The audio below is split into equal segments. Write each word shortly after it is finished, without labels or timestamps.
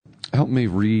help me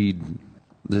read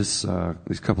these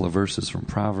couple of verses from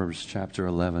Proverbs chapter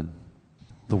 11.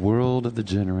 The world of the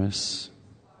generous,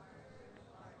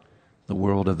 the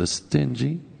world of the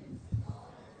stingy,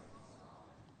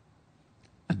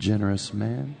 a generous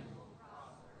man.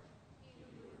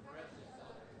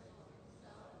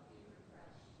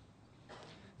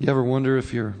 You ever wonder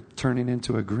if you're turning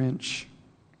into a Grinch?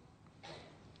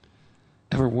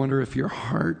 Ever wonder if your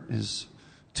heart is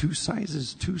 2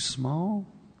 sizes too small?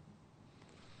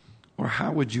 Or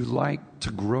how would you like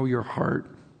to grow your heart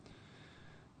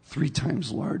 3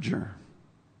 times larger?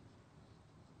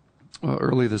 Well,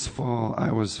 early this fall,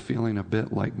 I was feeling a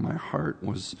bit like my heart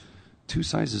was 2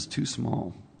 sizes too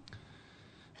small.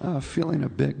 Feeling a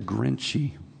bit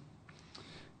Grinchy.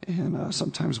 And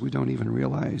sometimes we don't even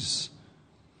realize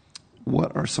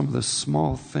what are some of the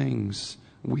small things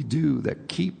we do that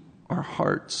keep our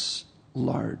hearts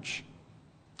large,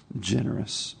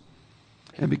 generous.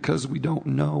 And because we don't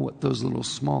know what those little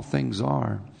small things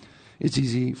are, it's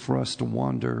easy for us to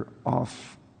wander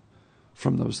off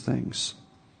from those things.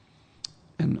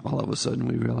 And all of a sudden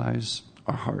we realize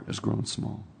our heart has grown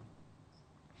small.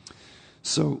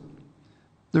 So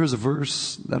there's a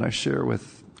verse that I share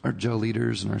with our jail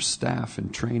leaders and our staff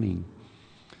in training.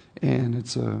 And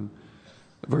it's a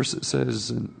verse that says,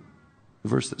 the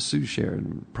verse that Sue shared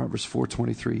in Proverbs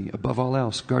 4:23, above all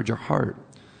else, guard your heart,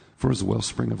 for it is a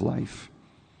wellspring of life.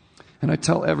 And I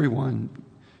tell everyone,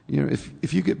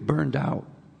 if you get burned out,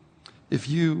 if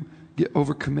you get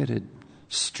overcommitted,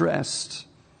 stressed,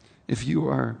 if you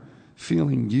are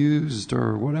feeling used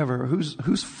or whatever,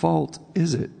 whose fault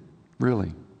is it,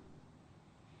 really?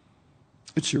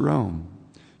 It's your own.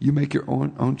 You make your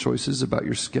own choices about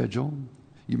your schedule.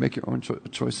 You make your own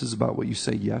choices about what you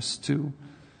say yes to,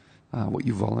 what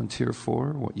you volunteer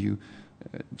for, what you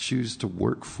choose to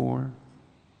work for.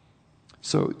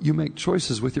 So you make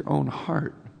choices with your own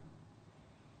heart.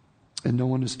 And no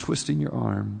one is twisting your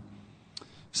arm.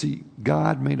 See,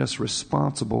 God made us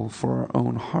responsible for our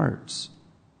own hearts.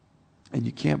 And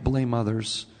you can't blame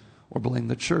others or blame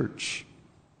the church.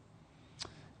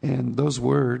 And those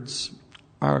words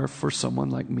are for someone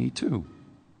like me too.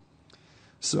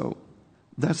 So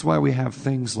that's why we have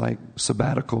things like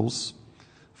sabbaticals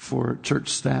for church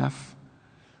staff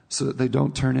so that they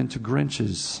don't turn into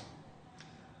Grinches.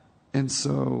 And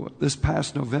so this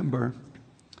past November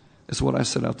is what I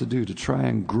set out to do, to try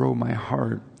and grow my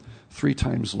heart 3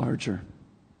 times larger.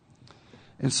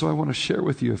 And so I want to share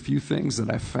with you a few things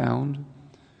that I found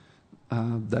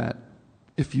that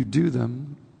if you do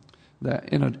them, that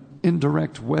in an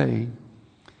indirect way,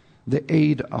 they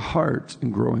aid a heart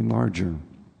in growing larger.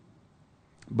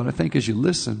 But I think as you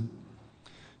listen,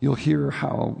 you'll hear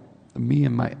how me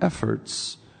and my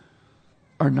efforts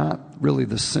are not really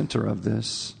the center of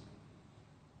this,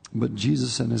 but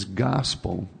Jesus and his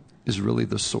gospel is really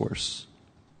the source.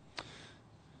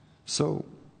 So,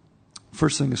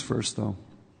 first thing is first, though.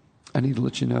 I need to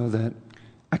let you know that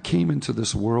I came into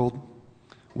this world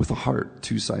with a heart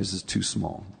 2 sizes too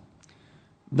small.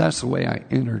 That's the way I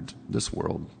entered this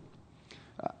world.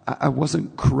 I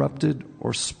wasn't corrupted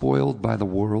or spoiled by the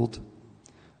world.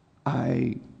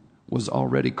 I was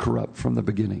already corrupt from the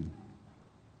beginning.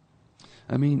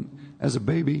 I mean, as a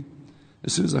baby,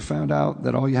 as soon as I found out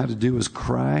that all you had to do was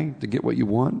cry to get what you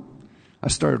want, I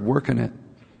started working it.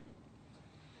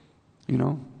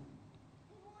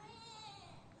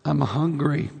 I'm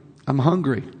hungry. I'm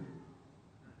hungry.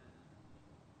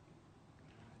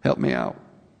 Help me out.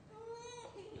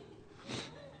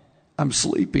 I'm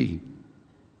sleepy.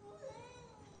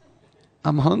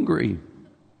 I'm hungry.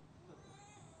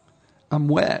 I'm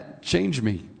wet. Change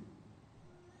me.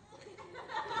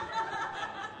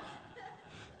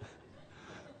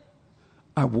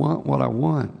 I want what I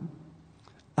want.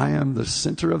 I am the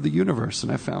center of the universe,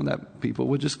 and I found that people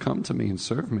would just come to me and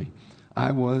serve me.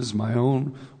 I was my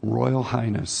own royal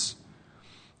highness.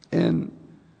 And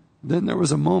then there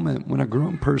was a moment when a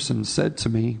grown person said to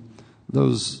me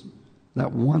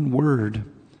that one word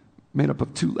made up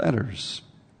of 2 letters.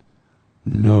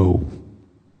 No.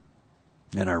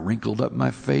 And I wrinkled up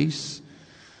my face,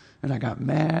 and I got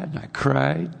mad, and I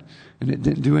cried, and it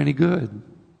didn't do any good.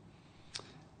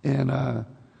 And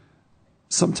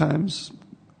sometimes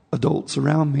adults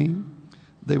around me,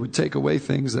 they would take away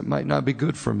things that might not be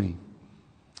good for me.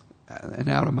 And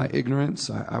out of my ignorance,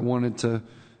 I wanted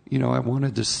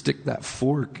to stick that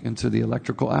fork into the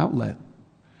electrical outlet.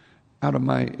 Out of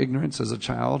my ignorance as a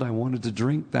child, I wanted to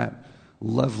drink that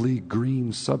lovely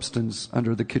green substance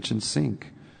under the kitchen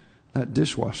sink, that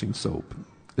dishwashing soap.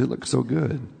 It looked so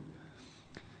good.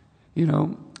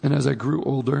 And as I grew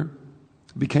older,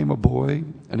 became a boy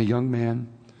and a young man,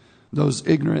 Those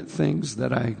ignorant things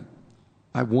that I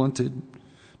wanted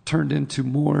turned into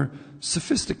more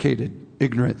sophisticated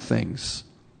ignorant things.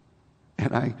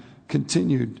 And I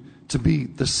continued to be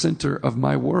the center of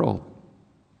my world.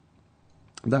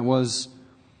 That was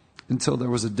until there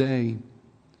was a day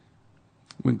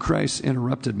when Christ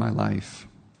interrupted my life.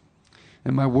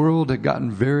 And my world had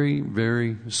gotten very,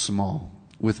 very small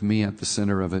with me at the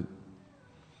center of it.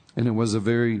 And it was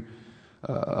a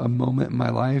moment in my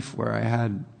life where I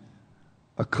had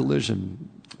a collision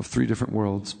of three different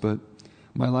worlds. But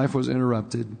my life was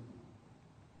interrupted.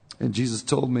 And Jesus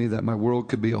told me that my world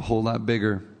could be a whole lot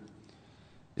bigger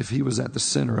if he was at the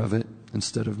center of it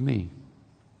instead of me.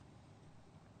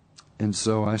 And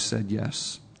so I said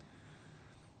yes.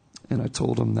 And I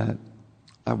told him that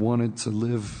I wanted to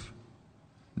live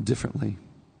differently.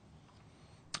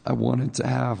 I wanted to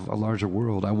have a larger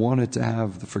world. I wanted to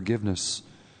have the forgiveness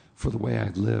for the way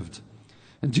I'd lived.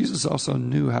 And Jesus also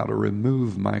knew how to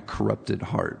remove my corrupted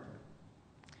heart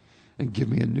and give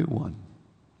me a new one.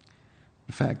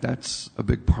 In fact, that's a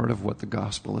big part of what the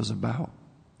gospel is about.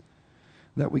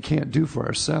 That we can't do for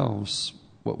ourselves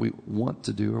what we want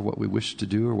to do or what we wish to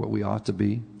do or what we ought to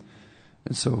be.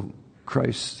 And so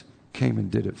Christ came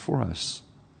and did it for us.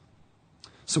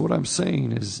 So what I'm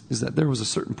saying is that there was a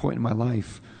certain point in my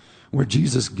life where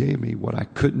Jesus gave me what I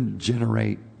couldn't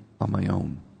generate on my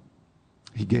own.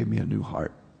 He gave me a new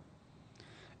heart.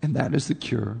 And that is the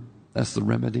cure. That's the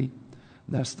remedy.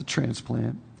 That's the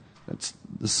transplant. That's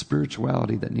the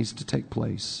spirituality that needs to take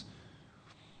place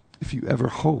if you ever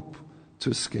hope to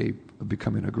escape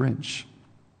becoming a Grinch.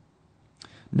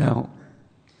 Now,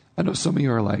 I know some of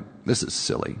you are like, this is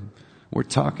silly. We're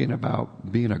talking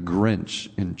about being a Grinch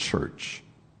in church.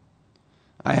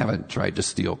 I haven't tried to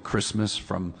steal Christmas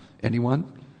from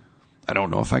anyone. I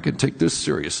don't know if I can take this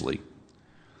seriously.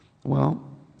 Well,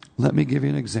 let me give you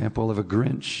an example of a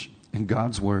Grinch in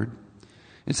God's Word.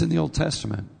 It's in the Old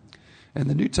Testament. And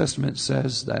the New Testament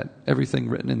says that everything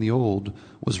written in the Old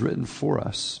was written for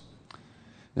us.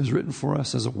 It was written for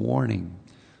us as a warning.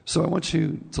 So I want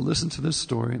you to listen to this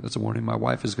story. That's a warning. My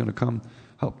wife is going to come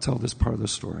help tell this part of the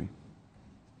story.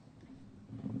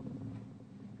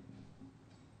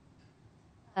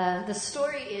 The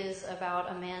story is about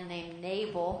a man named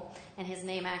Nabal, and his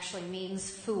name actually means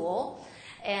fool,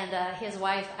 and his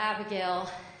wife Abigail,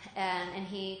 and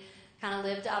he kind of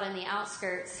lived out in the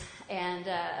outskirts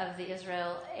of the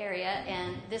Israel area.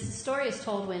 And this story is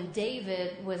told when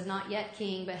David was not yet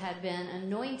king, but had been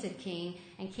anointed king,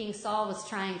 and King Saul was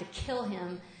trying to kill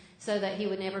him so that he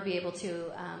would never be able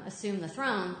to assume the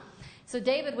throne. So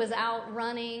David was out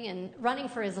running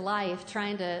for his life,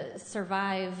 trying to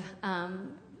survive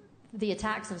the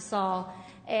attacks of Saul.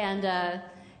 And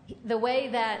the way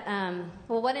that,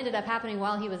 what ended up happening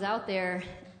while he was out there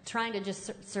trying to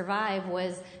just survive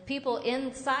was people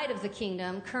inside of the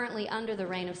kingdom, currently under the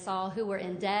reign of Saul, who were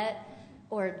in debt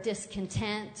or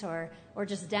discontent or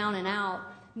just down and out.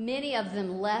 Many of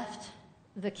them left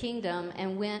the kingdom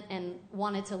and went and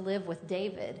wanted to live with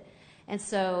David. And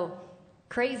so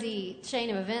crazy chain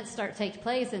of events start to take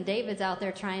place, and David's out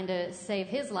there trying to save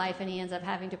his life, and he ends up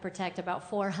having to protect about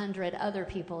 400 other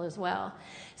people as well.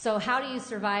 So how do you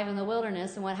survive in the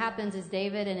wilderness? And what happens is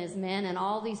David and his men and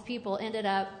all these people ended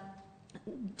up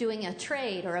doing a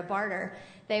trade or a barter.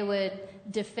 They would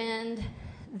defend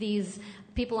these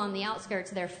people on the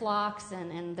outskirts, their flocks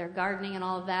and their gardening and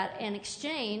all of that, in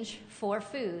exchange for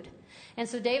food. And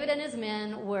so David and his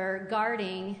men were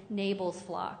guarding Nabal's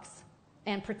flocks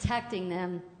and protecting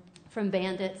them from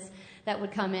bandits that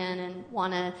would come in and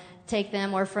want to take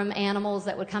them, or from animals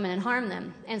that would come in and harm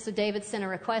them. And so David sent a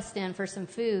request in for some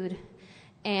food,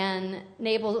 and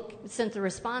Nabal sent a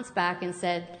response back and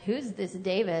said, "Who's this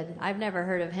David? I've never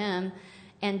heard of him,"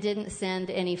 and didn't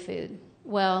send any food.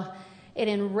 Well, it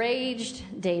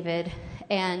enraged David,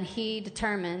 and he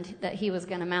determined that he was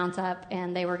going to mount up,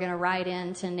 and they were going to ride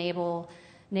into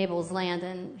Nabal's land,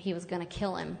 and he was going to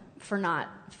kill him for not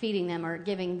feeding them or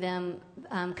giving them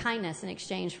kindness in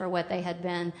exchange for what they had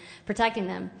been protecting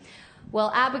them.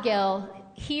 Well, Abigail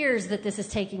hears that this is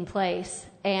taking place,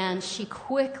 and she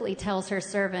quickly tells her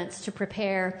servants to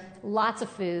prepare lots of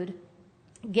food,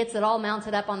 gets it all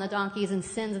mounted up on the donkeys, and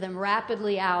sends them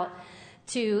rapidly out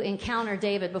to encounter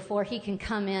David before he can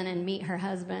come in and meet her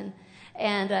husband.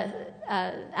 And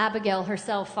Abigail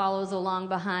herself follows along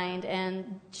behind.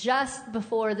 And just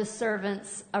before the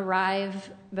servants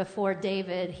arrive before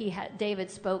David,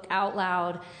 David spoke out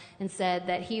loud and said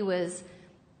that he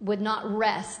would not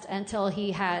rest until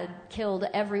he had killed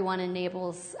everyone in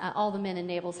Nabal's, all the men in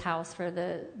Nabal's house for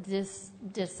the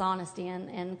dishonesty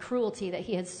and cruelty that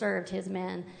he had served his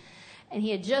men. And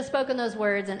he had just spoken those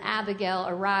words, and Abigail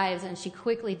arrives, and she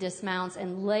quickly dismounts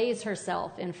and lays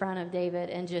herself in front of David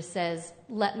and just says,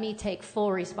 let me take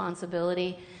full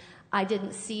responsibility. I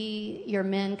didn't see your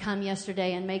men come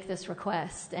yesterday and make this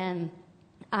request, and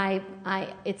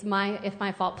it's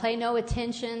my fault. Pay no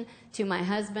attention to my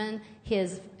husband.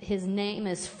 His name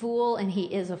is Fool, and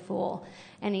he is a fool.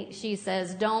 And she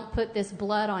says, don't put this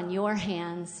blood on your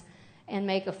hands and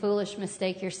make a foolish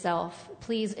mistake yourself.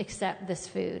 Please accept this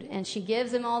food. And she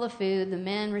gives him all the food. The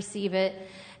men receive it.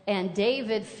 And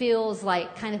David feels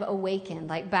like kind of awakened,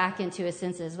 like back into his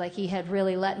senses, like he had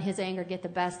really let his anger get the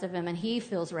best of him. And he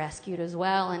feels rescued as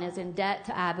well and is in debt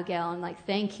to Abigail. And like,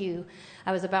 thank you.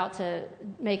 I was about to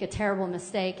make a terrible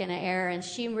mistake and an error. And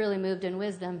she really moved in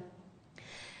wisdom.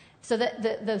 So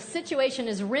the situation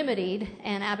is remedied,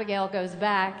 and Abigail goes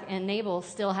back, and Nabal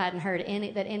still hadn't heard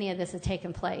that any of this had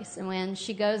taken place. And when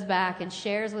she goes back and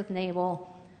shares with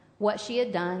Nabal what she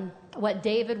had done, what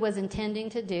David was intending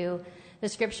to do, the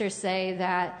scriptures say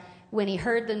that when he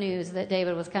heard the news that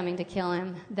David was coming to kill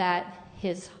him, that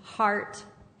his heart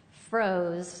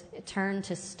froze, it turned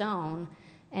to stone,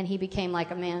 and he became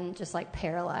like a man just like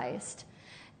paralyzed.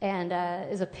 And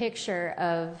is a picture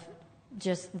of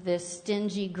just this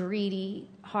stingy, greedy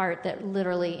heart that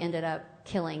literally ended up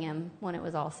killing him when it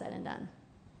was all said and done.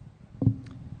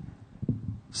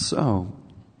 So,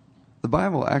 the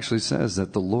Bible actually says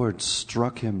that the Lord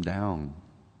struck him down.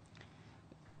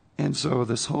 And so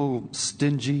this whole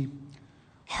stingy,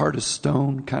 heart of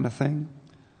stone kind of thing,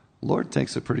 Lord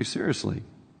takes it pretty seriously.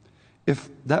 If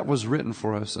that was written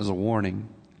for us as a warning,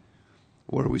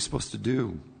 what are we supposed to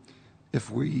do?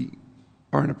 If we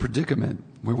are in a predicament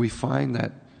where we find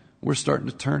that we're starting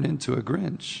to turn into a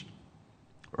Grinch,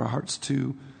 our heart's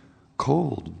too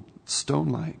cold,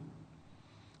 stone-like.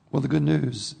 Well, the good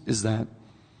news is that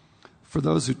for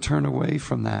those who turn away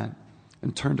from that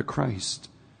and turn to Christ,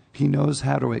 He knows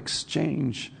how to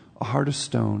exchange a heart of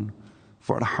stone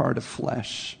for a heart of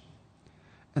flesh.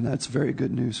 And that's very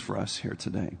good news for us here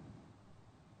today.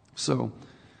 So,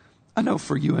 I know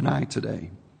for you and I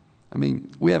today,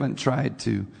 we haven't tried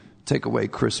to take away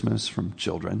Christmas from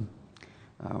children.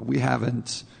 We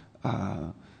haven't,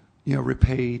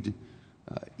 repaid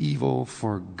evil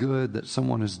for good that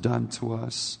someone has done to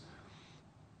us.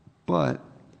 But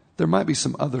there might be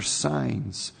some other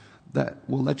signs that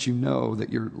will let you know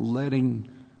that you're letting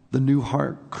the new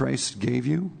heart Christ gave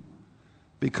you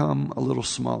become a little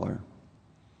smaller.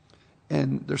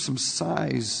 And there's some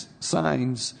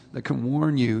signs that can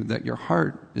warn you that your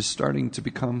heart is starting to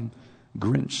become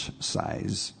Grinch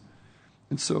size.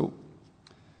 And so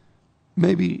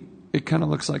maybe it kind of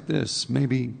looks like this.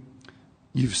 Maybe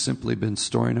you've simply been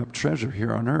storing up treasure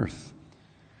here on earth.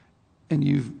 And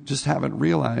you just haven't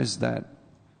realized that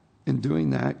in doing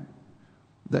that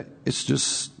it's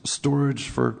just storage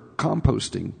for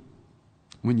composting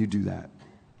when you do that.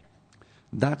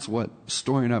 That's what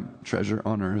storing up treasure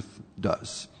on earth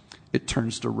does. It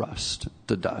turns to rust,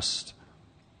 to dust.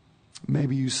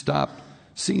 Maybe you stop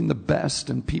seeing the best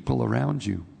in people around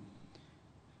you,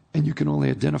 and you can only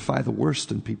identify the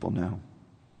worst in people now.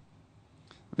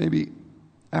 Maybe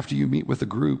after you meet with a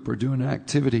group or do an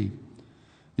activity,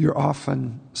 you're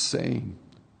often saying,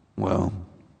 well,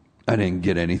 I didn't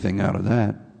get anything out of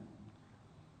that.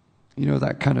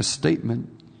 That kind of statement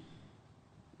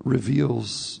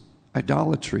reveals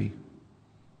idolatry.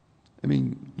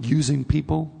 Using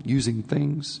people, using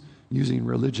things, using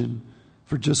religion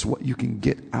for just what you can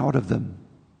get out of them.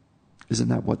 Isn't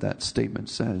that what that statement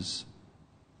says?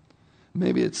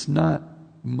 Maybe it's not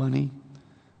money,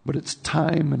 but it's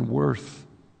time and worth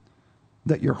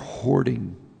that you're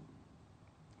hoarding.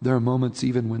 There are moments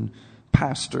even when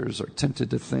pastors are tempted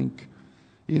to think,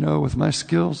 with my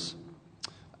skills,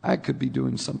 I could be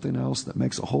doing something else that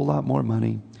makes a whole lot more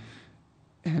money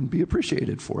and be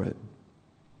appreciated for it.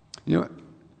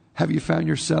 Have you found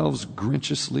yourselves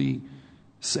grinchiously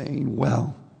saying,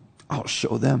 well, I'll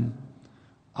show them.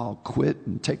 I'll quit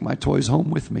and take my toys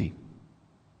home with me?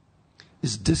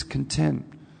 Is discontent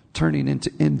turning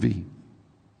into envy?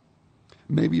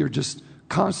 Maybe you're just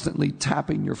constantly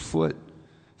tapping your foot,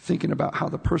 thinking about how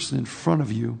the person in front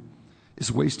of you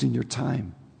is wasting your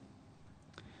time.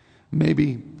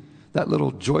 Maybe that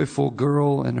little joyful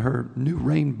girl and her new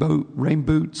rain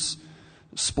boots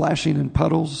splashing in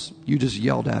puddles, you just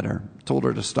yelled at her, told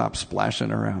her to stop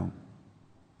splashing around.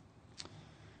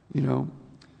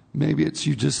 Maybe it's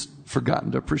you just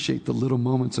forgotten to appreciate the little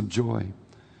moments of joy,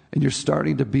 and you're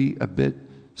starting to be a bit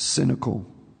cynical.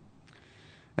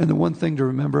 And the one thing to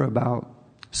remember about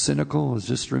cynical is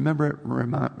just remember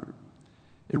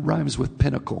it rhymes with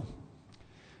pinnacle.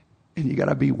 And you got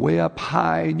to be way up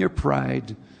high in your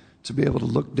pride to be able to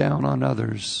look down on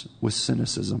others with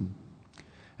cynicism.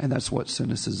 And that's what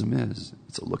cynicism is.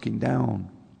 It's a looking down.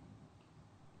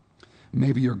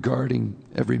 Maybe you're guarding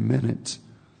every minute,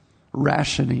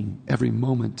 rationing every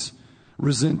moment,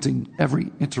 resenting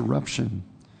every interruption.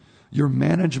 Your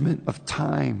management of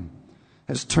time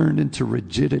has turned into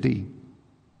rigidity.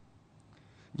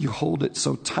 You hold it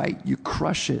so tight, you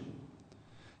crush it.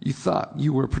 You thought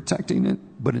you were protecting it,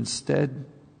 but instead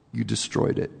you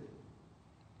destroyed it.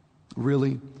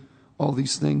 Really, all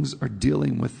these things are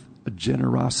dealing with a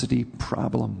generosity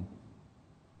problem.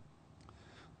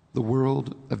 The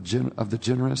world of the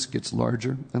generous gets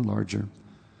larger and larger.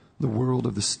 The world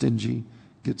of the stingy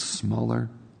gets smaller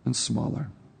and smaller.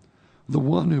 The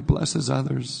one who blesses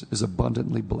others is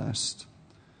abundantly blessed.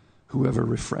 Whoever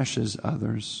refreshes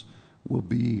others will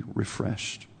be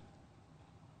refreshed.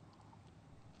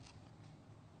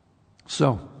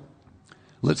 So,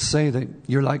 let's say that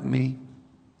you're like me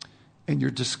and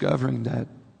you're discovering that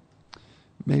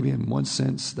maybe in one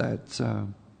sense that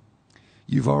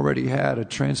you've already had a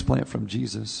transplant from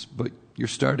Jesus, but you're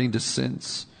starting to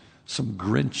sense some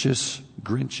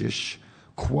Grinchish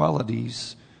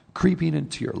qualities creeping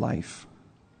into your life,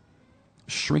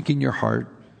 shrinking your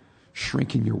heart,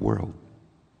 shrinking your world.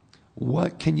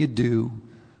 What can you do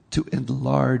to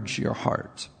enlarge your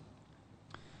heart?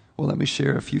 Well, let me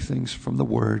share a few things from the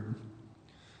Word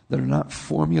that are not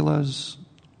formulas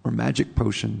or magic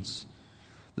potions.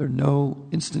 They're no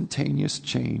instantaneous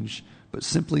change, but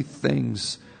simply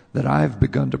things that I've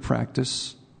begun to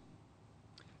practice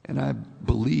and I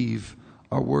believe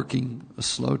are working a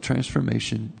slow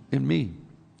transformation in me,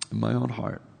 in my own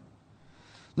heart.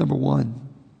 Number one,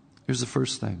 here's the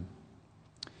first thing.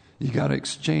 You got to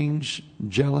exchange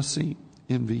jealousy,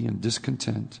 envy, and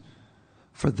discontent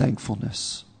for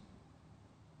thankfulness.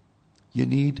 You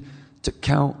need to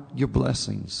count your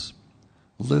blessings,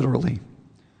 literally.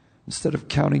 Instead of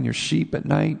counting your sheep at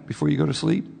night before you go to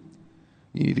sleep,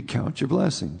 you need to count your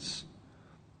blessings.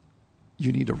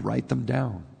 You need to write them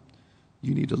down.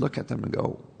 You need to look at them and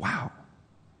go, wow,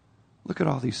 look at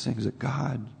all these things that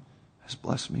God has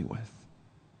blessed me with.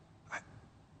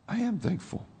 I am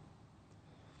thankful.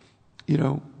 You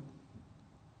know,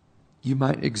 you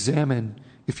might examine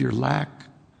if your lack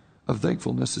of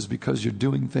thankfulness is because you're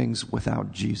doing things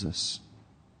without Jesus.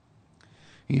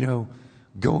 You know,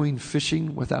 going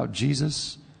fishing without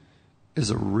Jesus is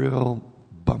a real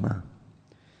bummer.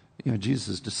 You know,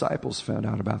 Jesus' disciples found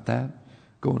out about that,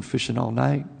 going fishing all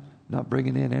night, not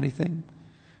bringing in anything.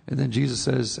 And then Jesus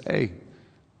says, hey,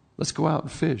 let's go out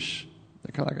and fish.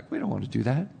 They're kind of like, we don't want to do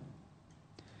that.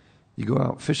 You go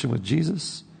out fishing with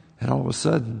Jesus, and all of a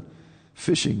sudden,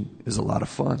 fishing is a lot of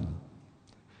fun.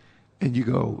 And you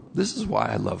go, this is why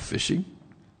I love fishing.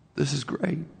 This is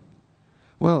great.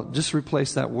 Well, just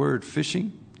replace that word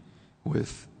fishing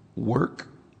with work,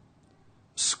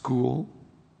 school,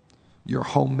 your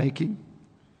homemaking,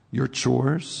 your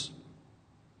chores.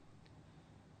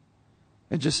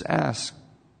 And just ask,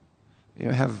 you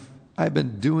know, have I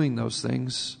been doing those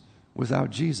things without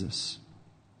Jesus?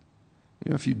 You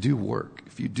know, if you do work,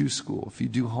 if you do school, if you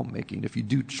do homemaking, if you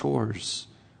do chores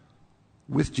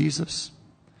with Jesus,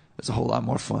 it's a whole lot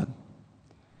more fun.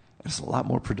 It's a lot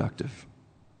more productive.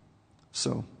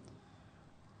 So,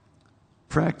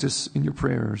 practice in your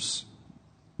prayers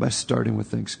by starting with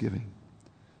thanksgiving.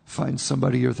 Find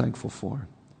somebody you're thankful for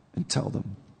and tell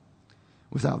them.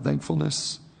 Without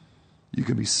thankfulness, you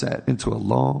can be set into a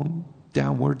long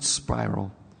downward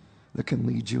spiral that can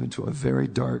lead you into a very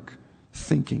dark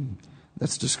thinking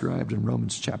that's described in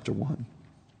Romans chapter 1.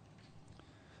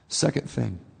 Second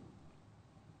thing,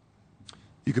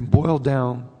 you can boil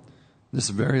down this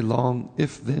very long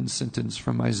if-then sentence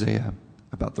from Isaiah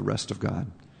about the rest of God.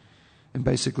 And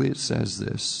basically it says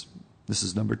this. This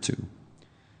is number 2.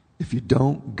 If you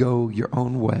don't go your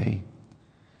own way,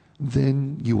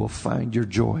 then you will find your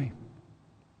joy.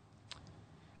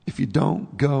 If you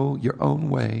don't go your own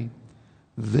way,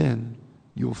 then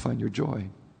you will find your joy.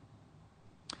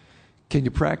 Can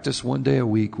you practice one day a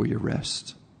week where you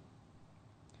rest?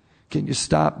 Can you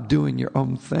stop doing your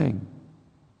own thing?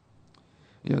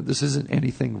 You know, this isn't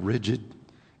anything rigid.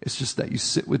 It's just that you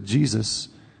sit with Jesus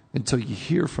until you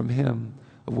hear from him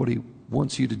of what he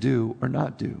wants you to do or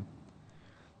not do.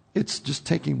 It's just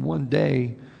taking one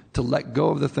day to let go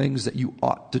of the things that you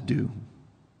ought to do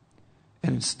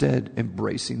and instead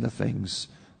embracing the things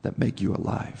that make you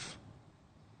alive.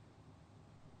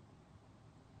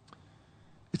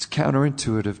 It's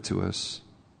counterintuitive to us,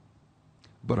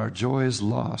 but our joy is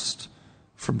lost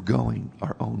from going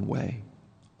our own way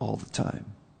all the time.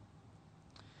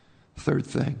 Third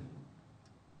thing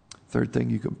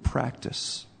you can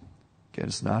practice Again,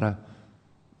 it's not a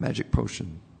magic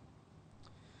potion.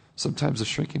 Sometimes the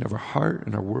shrinking of our heart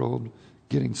and our world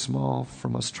getting small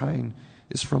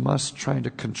is from us trying to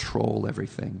control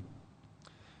everything.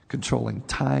 Controlling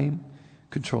time,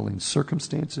 controlling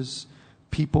circumstances,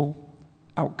 people,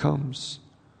 outcomes.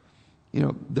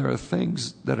 There are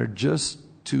things that are just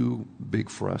too big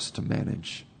for us to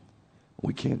manage.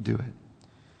 We can't do it.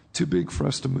 Too big for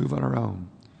us to move on our own.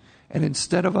 And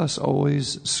instead of us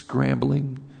always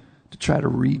scrambling to try to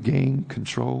regain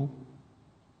control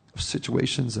of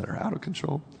situations that are out of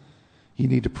control, you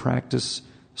need to practice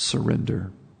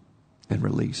surrender and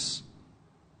release.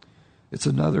 It's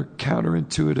another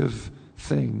counterintuitive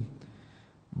thing,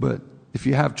 but if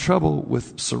you have trouble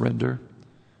with surrender,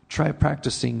 try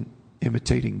practicing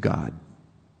imitating God.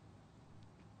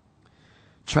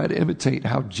 Try to imitate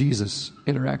how Jesus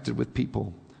interacted with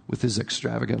people with his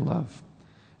extravagant love.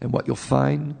 And what you'll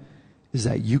find is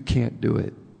that you can't do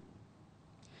it.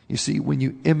 You see, when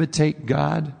you imitate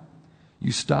God,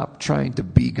 you stop trying to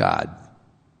be God.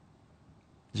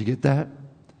 Did you get that?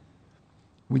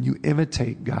 When you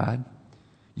imitate God,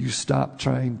 you stop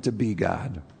trying to be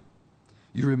God.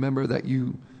 You remember that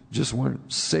you just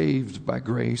weren't saved by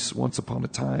grace once upon a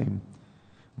time,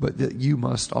 but that you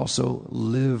must also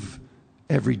live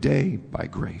every day by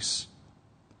grace.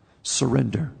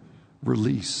 Surrender,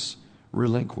 release,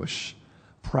 relinquish.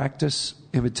 Practice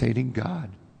imitating God,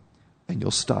 and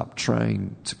you'll stop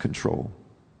trying to control.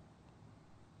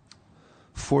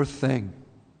 Fourth thing,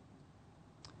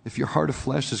 if your heart of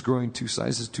flesh is growing 2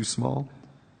 sizes too small,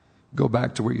 go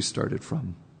back to where you started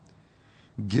from.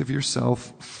 Give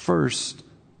yourself first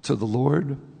to the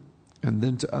Lord and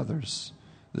then to others.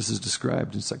 This is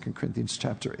described in 2 Corinthians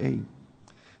chapter 8.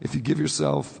 If you give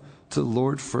yourself to the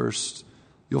Lord first,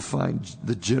 you'll find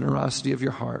the generosity of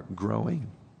your heart growing.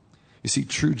 You see,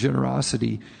 true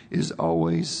generosity is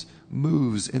always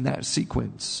moves in that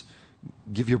sequence.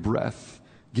 Give your breath,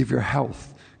 give your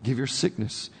health, give your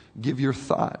sickness, give your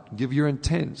thought, give your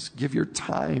intents, give your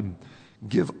time.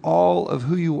 Give all of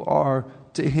who you are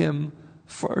to Him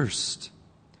first.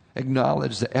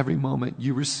 Acknowledge that every moment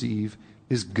you receive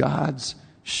is God's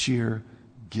sheer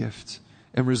gift,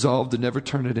 and resolve to never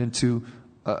turn it into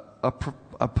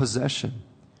a possession.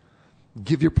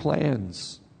 Give your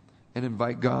plans and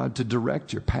invite God to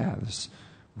direct your paths,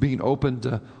 being open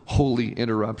to holy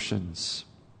interruptions.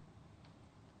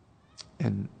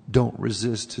 And don't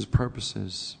resist His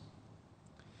purposes.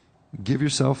 Give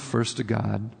yourself first to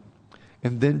God,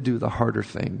 and then do the harder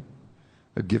thing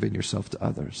of giving yourself to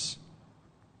others.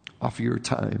 Offer your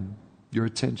time, your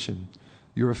attention,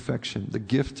 your affection, the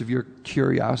gift of your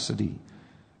curiosity,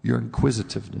 your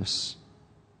inquisitiveness.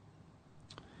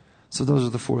 So those are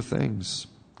the 4 things.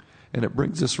 And it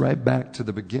brings us right back to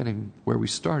the beginning where we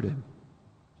started.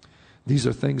 These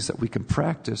are things that we can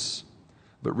practice,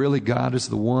 but really God is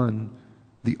the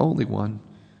only one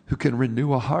who can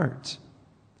renew a heart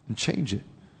and change it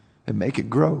and make it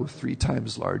grow 3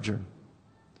 times larger.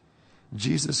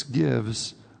 Jesus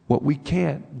gives what we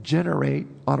can't generate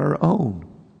on our own.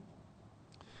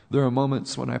 There are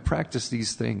moments when I practice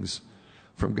these things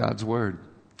from God's Word,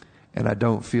 and I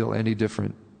don't feel any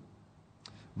different.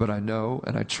 But I know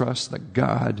and I trust that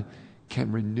God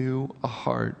can renew a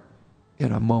heart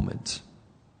in a moment,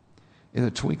 in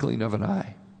the twinkling of an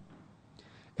eye.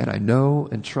 And I know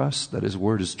and trust that His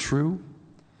Word is true.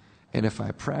 And if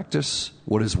I practice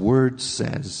what His Word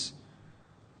says,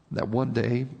 that one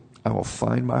day I will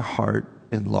find my heart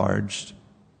enlarged,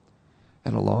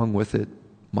 and along with it,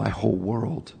 my whole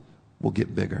world will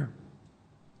get bigger.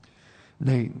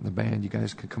 Nate and the band, you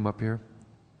guys can come up here.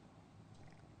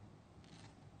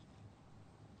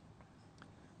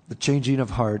 The changing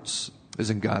of hearts is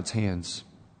in God's hands.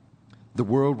 The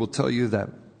world will tell you that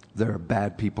there are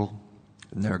bad people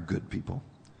and there are good people,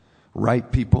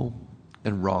 right people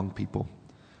and wrong people.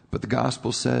 But the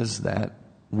gospel says that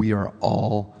we are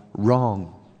all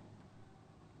wrong,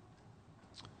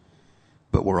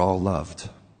 but we're all loved.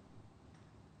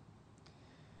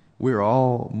 We're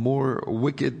all more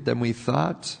wicked than we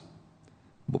thought,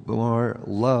 but more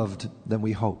loved than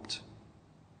we hoped.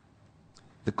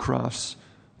 The cross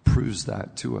proves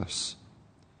that to us.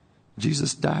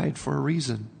 Jesus died for a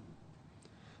reason,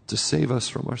 to save us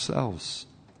from ourselves,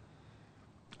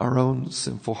 our own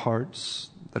sinful hearts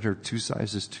that are 2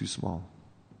 sizes too small.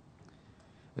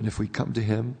 And if we come to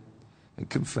Him and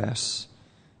confess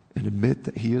and admit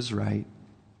that He is right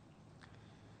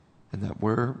and that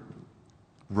we're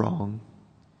wrong,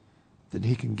 then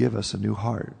He can give us a new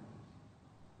heart,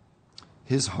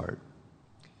 His heart,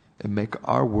 and make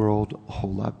our world a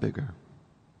whole lot bigger.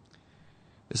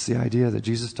 It's the idea that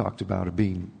Jesus talked about of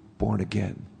being born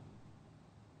again.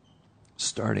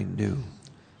 starting new,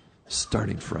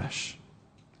 starting fresh.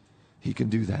 He can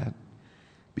do that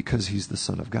because he's the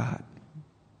Son of God.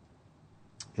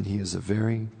 And he is a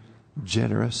very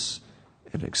generous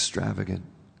and extravagant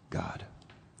God.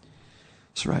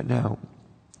 So right now,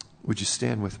 would you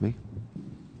stand with me?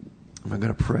 I'm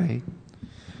going to pray.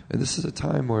 And this is a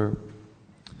time where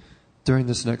during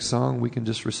this next song, we can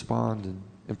just respond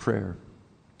in prayer.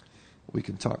 We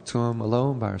can talk to him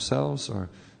alone by ourselves, or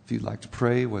if you'd like to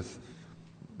pray with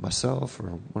myself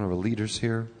or one of our leaders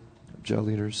here, jail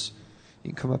leaders, you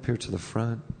can come up here to the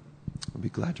front. I'll be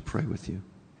glad to pray with you.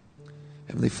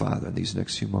 Heavenly Father, in these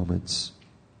next few moments,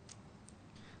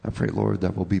 I pray, Lord,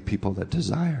 that we'll be people that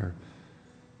desire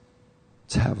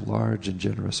to have large and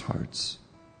generous hearts.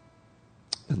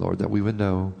 And Lord, that we would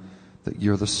know that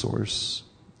you're the source,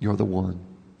 you're the one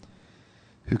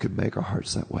who can make our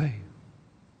hearts that way.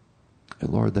 And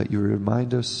Lord, that you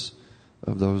remind us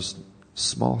of those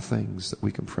small things that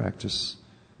we can practice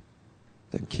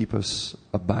that keep us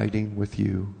abiding with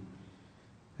you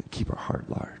and keep our heart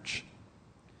large.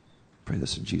 Pray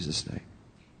this in Jesus' name.